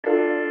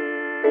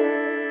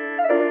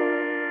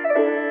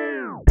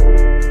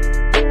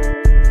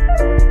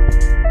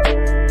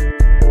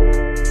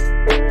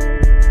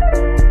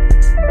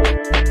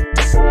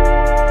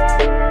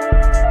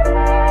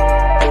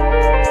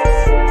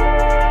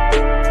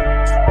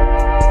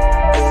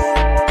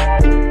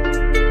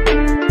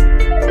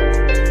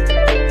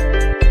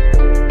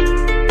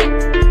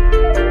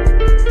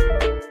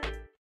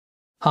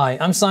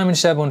I'm Simon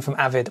Sherborne from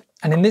Avid,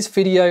 and in this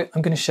video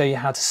I'm going to show you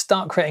how to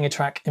start creating a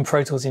track in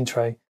Pro Tools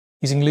Intro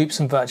using loops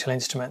and virtual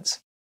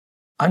instruments.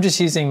 I'm just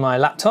using my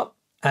laptop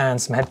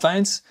and some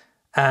headphones,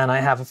 and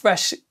I have a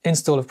fresh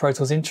install of Pro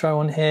Tools Intro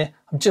on here.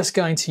 I'm just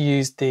going to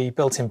use the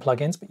built-in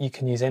plugins, but you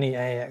can use any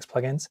AAX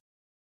plugins.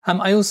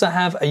 I also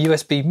have a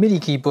USB MIDI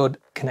keyboard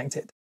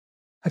connected.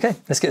 Okay,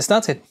 let's get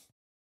started.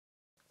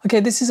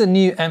 Okay, this is a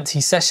new empty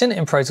session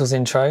in Pro Tools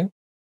Intro.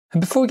 And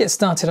before we get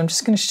started, I'm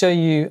just going to show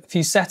you a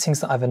few settings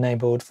that I've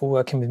enabled for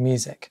working with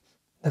music.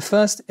 The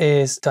first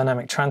is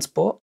dynamic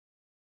transport.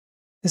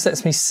 This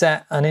lets me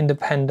set an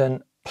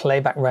independent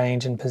playback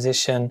range and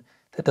position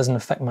that doesn't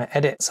affect my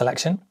edit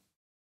selection.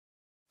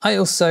 I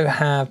also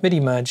have MIDI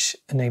merge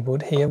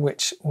enabled here,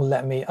 which will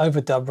let me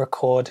overdub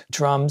record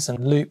drums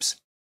and loops.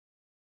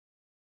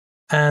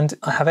 And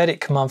I have edit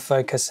command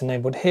focus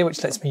enabled here,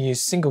 which lets me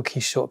use single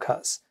key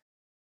shortcuts,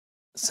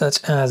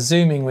 such as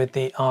zooming with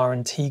the R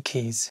and T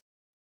keys.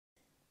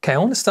 Okay, I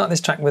want to start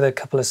this track with a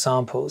couple of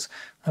samples.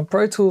 Now,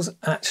 Pro Tools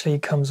actually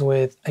comes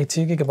with a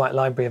 2 GB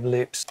library of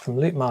loops from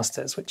Loop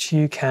Masters, which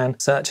you can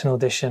search and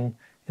audition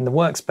in the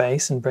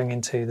workspace and bring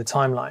into the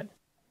timeline.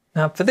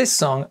 Now, for this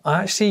song,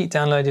 I actually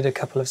downloaded a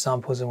couple of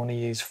samples I want to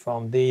use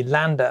from the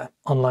Lander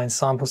online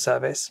sample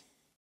service.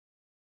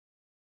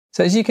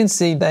 So as you can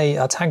see, they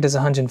are tagged as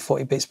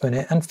 140 beats per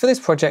minute. And for this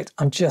project,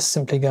 I'm just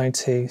simply going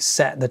to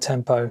set the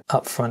tempo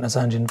up front as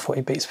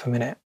 140 beats per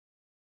minute.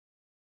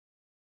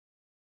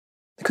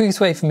 The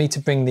quickest way for me to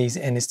bring these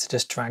in is to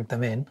just drag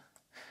them in.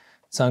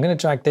 So I'm going to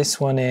drag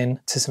this one in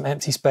to some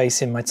empty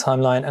space in my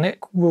timeline, and it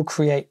will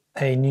create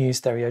a new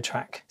stereo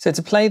track. So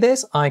to play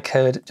this, I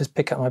could just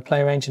pick up my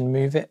play range and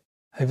move it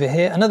over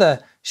here.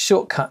 Another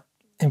shortcut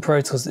in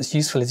Pro Tools that's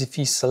useful is if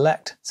you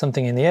select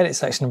something in the edit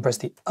section and press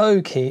the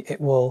O key,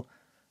 it will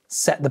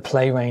set the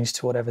play range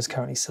to whatever's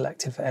currently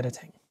selected for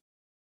editing.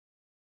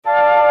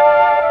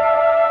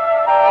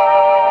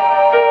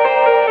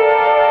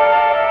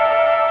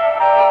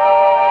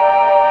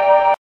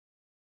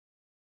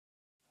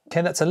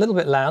 Okay, that's a little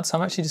bit loud, so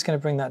I'm actually just going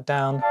to bring that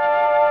down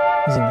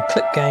using the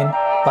clip gain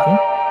button.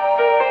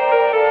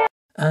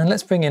 And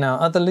let's bring in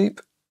our other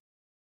loop.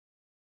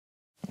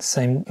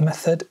 Same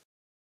method.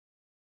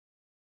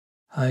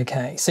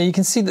 Okay, so you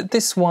can see that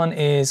this one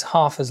is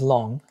half as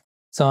long.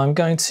 So I'm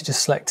going to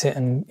just select it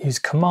and use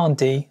Command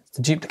D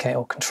to duplicate,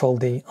 or Control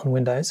D on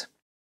Windows.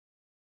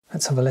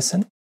 Let's have a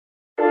listen.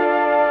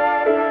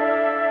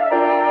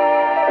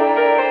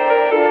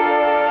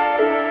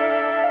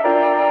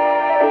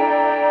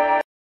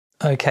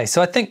 Okay,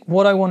 so I think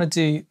what I want to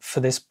do for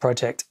this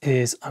project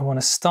is I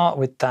want to start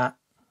with that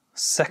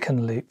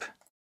second loop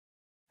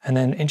and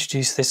then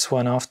introduce this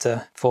one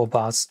after 4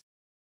 bars.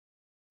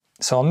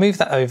 So I'll move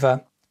that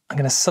over. I'm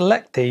going to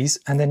select these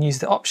and then use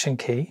the Option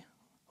key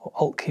or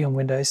Alt key on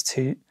Windows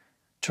to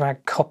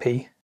drag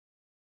copy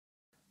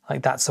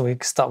like that, so we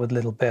start with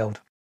little build.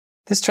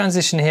 This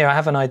transition here, I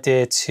have an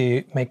idea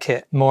to make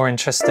it more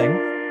interesting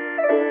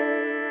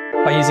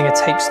by using a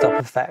tape stop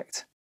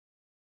effect,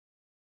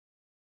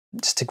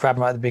 just to grab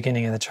right at the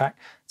beginning of the track.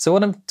 So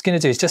what I'm going to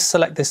do is just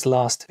select this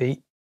last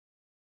beat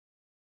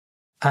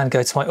and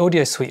go to my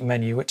Audio Suite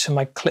menu, which are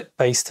my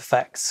clip-based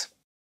effects.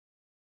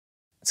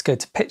 Let's go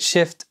to Pitch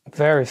Shift,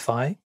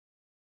 Verify.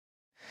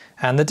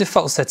 And the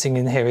default setting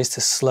in here is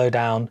to slow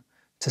down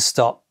to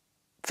stop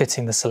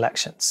fitting the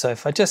selection. So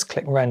if I just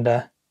click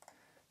Render,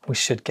 we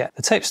should get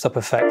the tape stop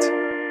effect.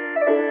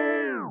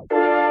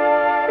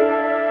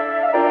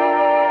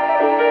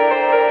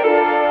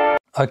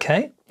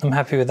 Okay, I'm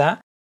happy with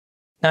that.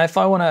 Now, if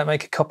I want to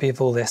make a copy of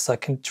all this, I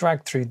can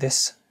drag through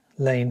this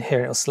lane here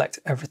and it'll select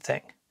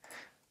everything.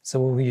 So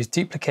we'll use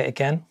Duplicate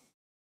again.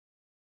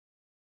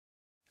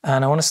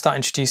 And I want to start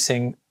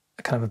introducing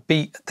a kind of a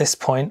beat at this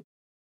point.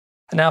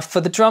 And now for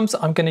the drums,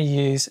 I'm going to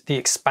use the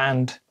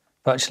Expand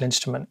virtual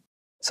instrument.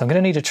 So I'm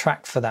going to need a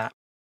track for that.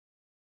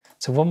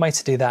 So one way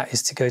to do that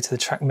is to go to the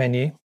track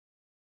menu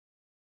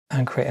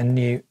and create a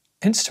new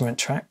instrument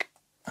track,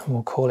 and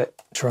we'll call it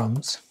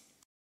Drums.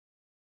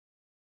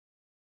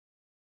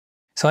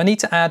 So I need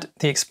to add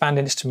the Expand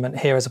instrument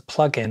here as a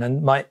plugin,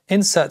 and my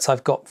inserts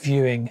I've got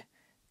viewing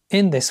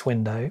in this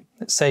window.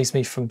 It saves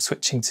me from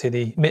switching to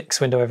the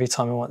mix window every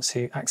time I want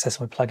to access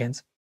my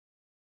plugins.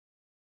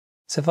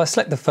 So if I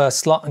select the first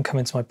slot and come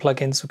into my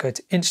plugins, we'll go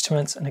to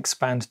Instruments and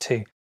Expand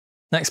 2.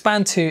 Now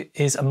Expand 2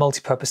 is a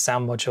multi-purpose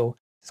sound module.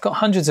 It's got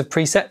hundreds of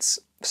presets,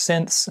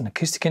 synths and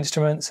acoustic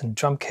instruments and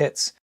drum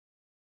kits.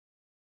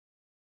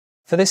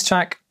 For this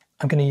track,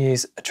 I'm going to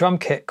use a drum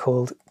kit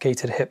called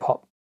Gated Hip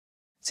Hop.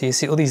 So you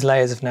see all these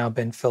layers have now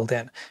been filled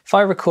in. If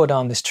I record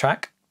on this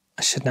track,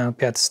 I should now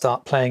be able to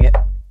start playing it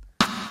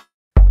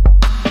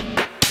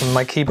on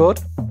my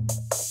keyboard.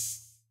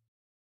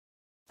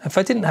 If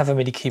I didn't have a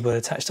MIDI keyboard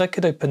attached, I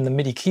could open the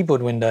MIDI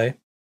keyboard window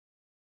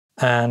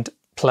and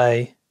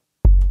play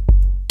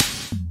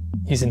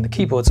using the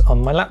keyboards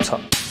on my laptop.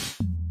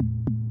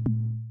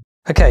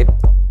 Okay,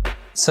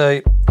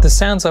 so the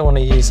sounds I want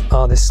to use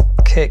are this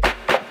kick,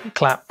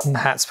 clap and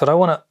hats, but I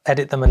want to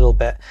edit them a little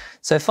bit.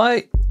 So if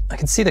I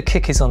can see the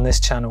kick is on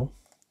this channel.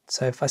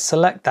 So if I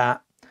select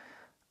that,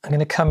 I'm going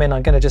to come in,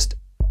 I'm going to just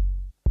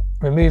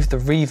remove the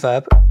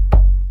reverb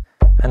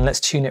and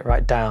let's tune it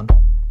right down.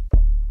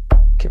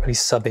 Get really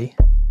subby.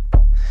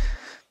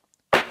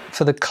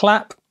 For the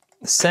clap,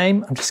 the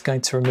same, I'm just going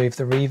to remove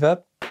the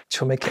reverb,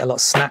 which will make it a lot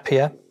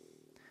snappier,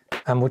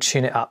 and we'll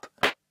tune it up.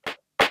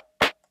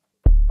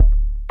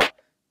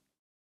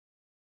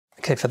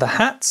 Okay, for the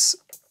hats,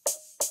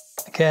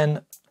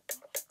 again,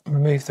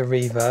 remove the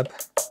reverb.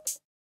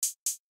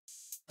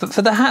 But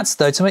for the hats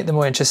though, to make them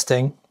more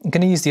interesting, I'm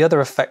going to use the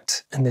other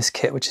effect in this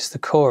kit, which is the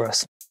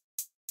chorus,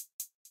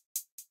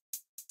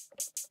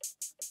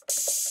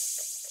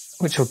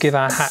 which will give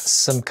our hats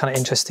some kind of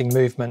interesting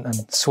movement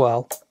and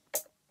swirl.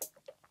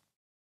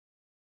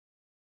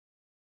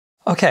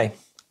 Okay,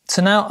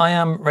 so now I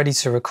am ready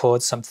to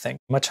record something.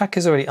 My track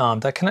is already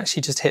armed. I can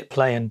actually just hit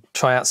play and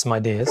try out some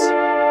ideas.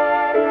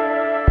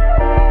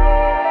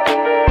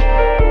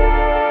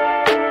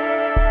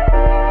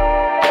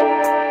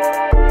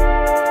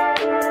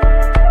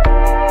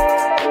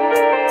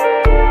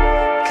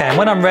 Okay, and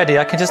when I'm ready,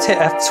 I can just hit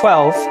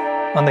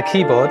F12 on the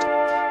keyboard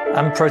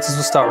and Pro Tools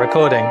will start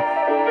recording.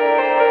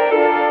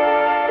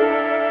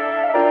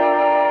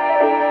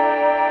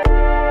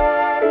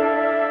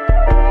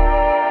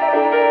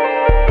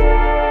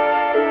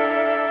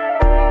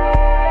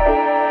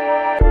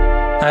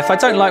 Now, if I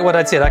don't like what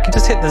I did, I can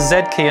just hit the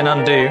Z key and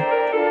undo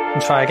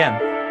and try again.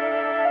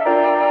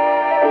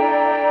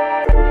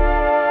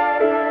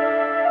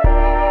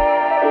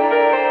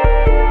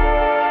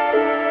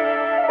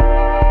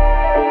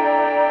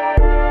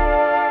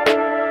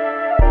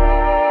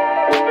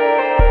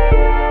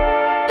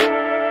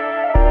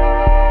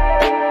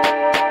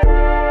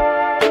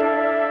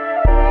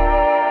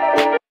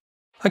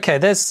 Okay,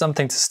 there's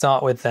something to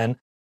start with then.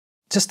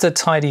 Just to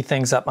tidy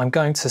things up, I'm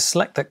going to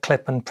select that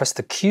clip and press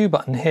the Q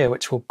button here,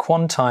 which will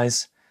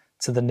quantize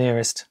to the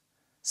nearest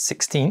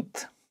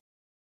 16th.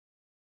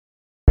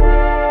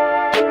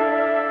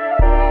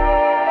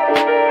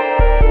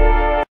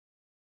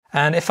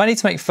 And if I need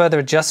to make further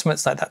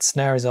adjustments, like that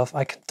snare is off,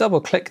 I can double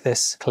click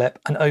this clip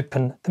and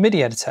open the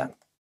MIDI editor.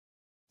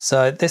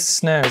 So this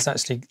snare is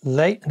actually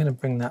late. I'm going to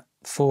bring that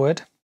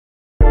forward.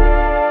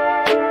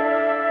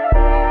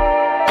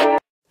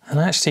 And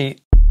I actually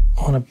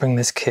want to bring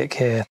this kick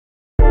here.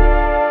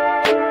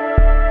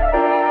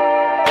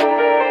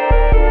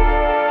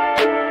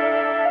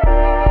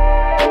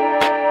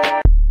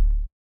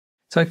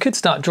 So I could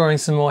start drawing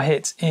some more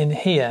hits in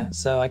here.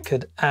 So I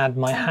could add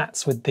my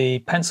hats with the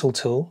pencil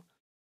tool.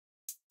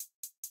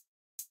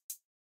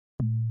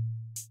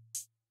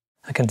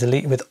 I can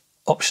delete with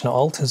Option or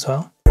Alt as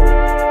well.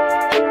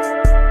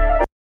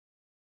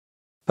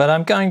 But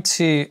I'm going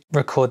to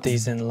record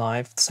these in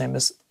live, the same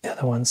as the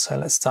other ones. So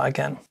let's start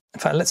again. In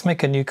fact, let's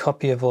make a new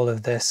copy of all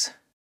of this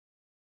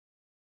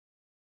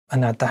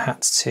and add the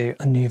hats to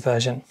a new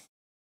version.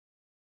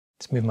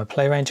 Let's move my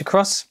play range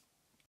across.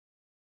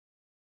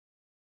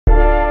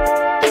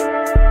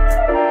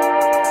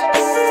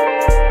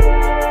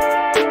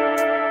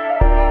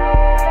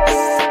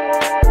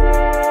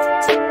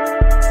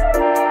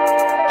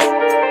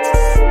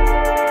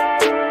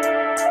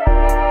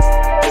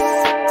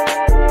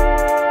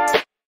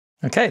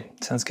 Okay,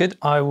 sounds good.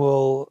 I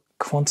will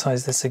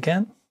quantize this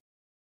again.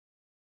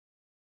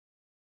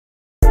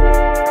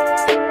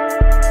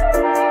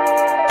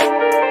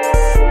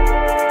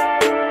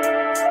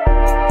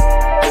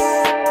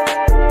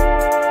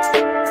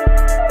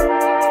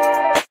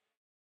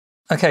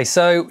 Okay,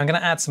 so I'm going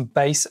to add some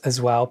bass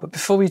as well, but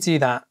before we do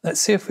that, let's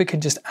see if we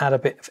can just add a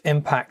bit of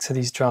impact to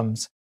these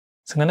drums.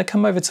 So I'm going to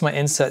come over to my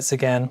inserts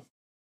again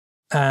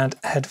and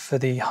head for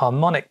the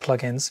harmonic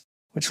plugins,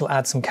 which will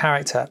add some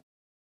character.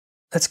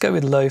 Let's go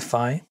with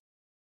lo-fi.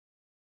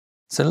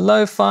 So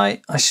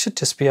lo-fi, I should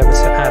just be able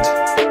to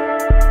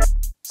add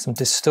some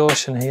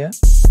distortion here.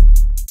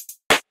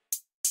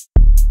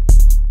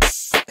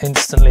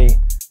 Instantly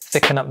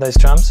thicken up those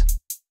drums.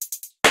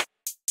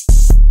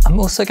 I'm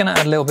also going to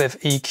add a little bit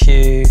of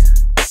EQ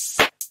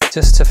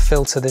just to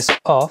filter this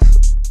off.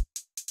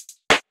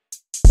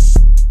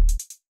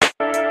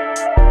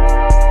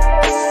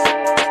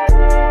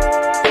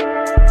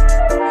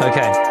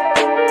 Okay.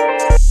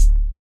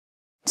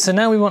 So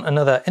now we want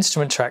another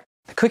instrument track.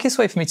 The quickest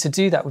way for me to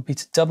do that would be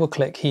to double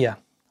click here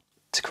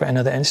to create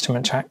another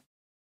instrument track.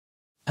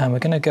 And we're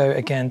going to go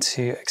again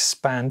to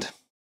expand.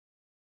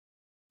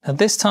 Now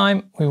this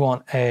time we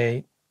want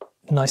a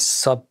nice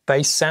sub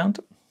bass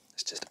sound.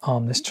 Let's just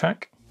arm this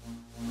track.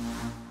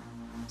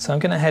 So I'm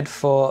going to head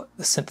for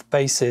the synth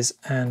basses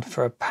and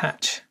for a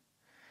patch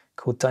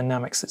called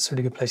Dynamics. It's a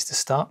really good place to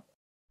start.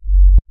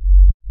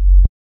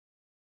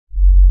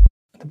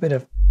 With a bit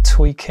of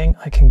tweaking,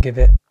 I can give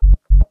it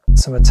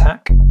some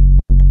attack.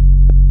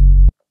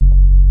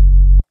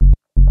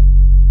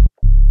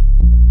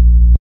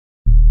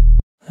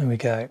 There we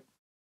go.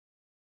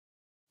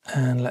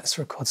 And let's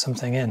record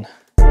something in.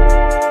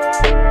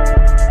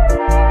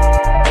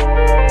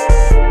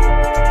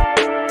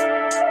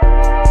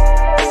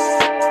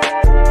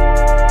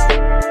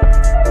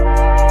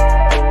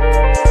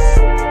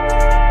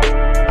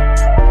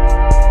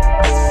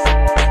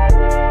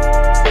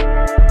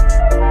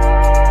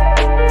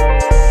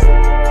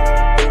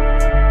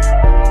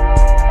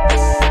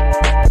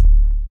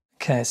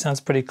 Okay, it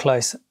sounds pretty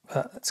close,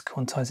 but let's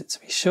quantize it to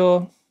be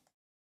sure.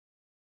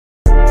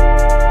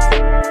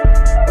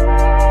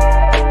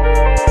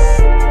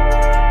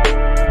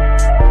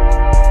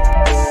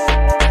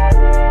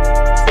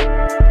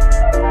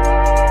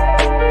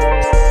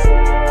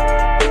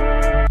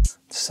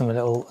 Some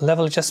little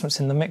level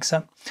adjustments in the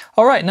mixer.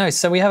 All right, no,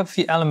 so we have a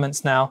few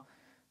elements now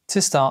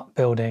to start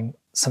building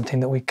something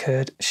that we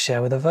could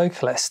share with a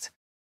vocalist.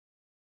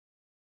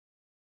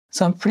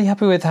 So I'm pretty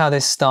happy with how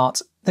this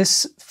starts.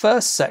 This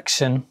first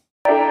section,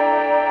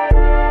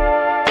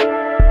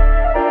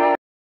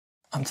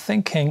 I'm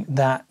thinking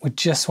that we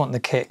just want the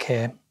kick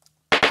here,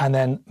 and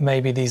then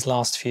maybe these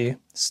last few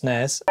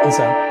snares as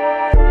a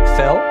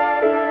fill.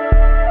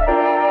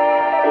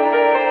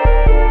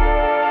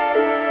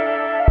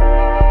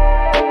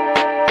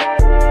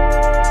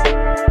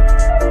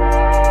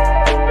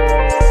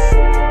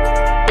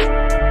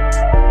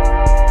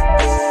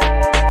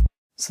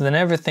 So then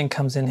everything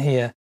comes in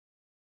here.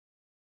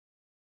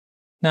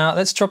 Now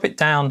let's drop it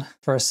down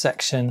for a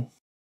section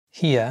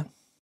here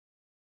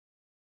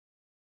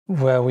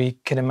where we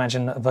can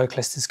imagine that a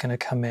vocalist is going to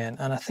come in.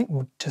 And I think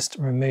we'll just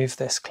remove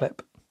this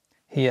clip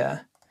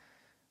here.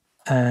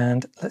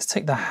 And let's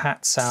take the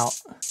hats out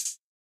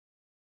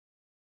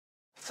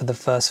for the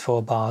first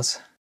 4 bars.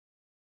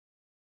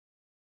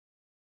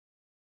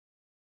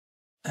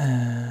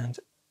 And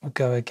we'll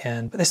go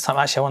again. But this time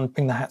actually I want to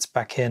bring the hats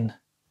back in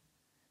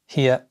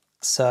here.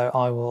 So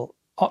I will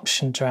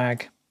option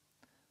drag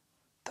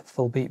the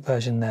full beat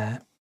version there.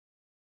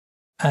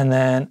 And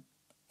then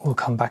we'll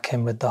come back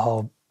in with the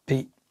whole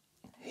beat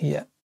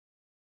here.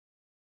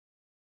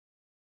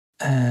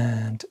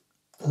 And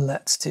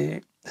let's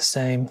do the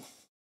same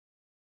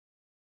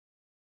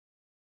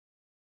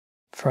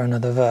for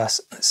another verse.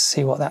 Let's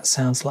see what that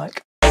sounds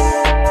like.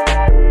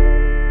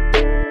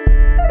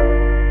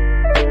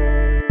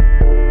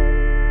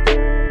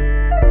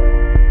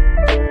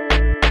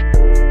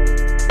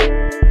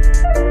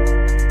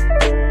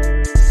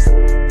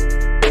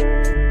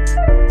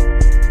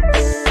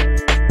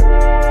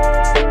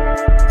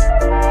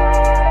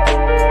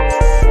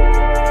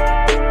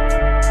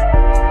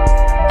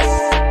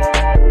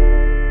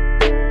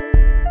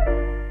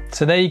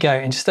 So there you go,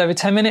 in just over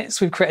 10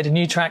 minutes, we've created a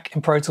new track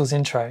in Pro Tools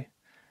Intro.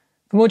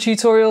 For more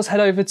tutorials, head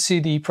over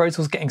to the Pro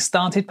Tools Getting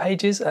Started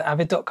pages at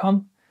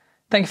avid.com.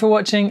 Thank you for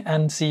watching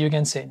and see you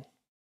again soon.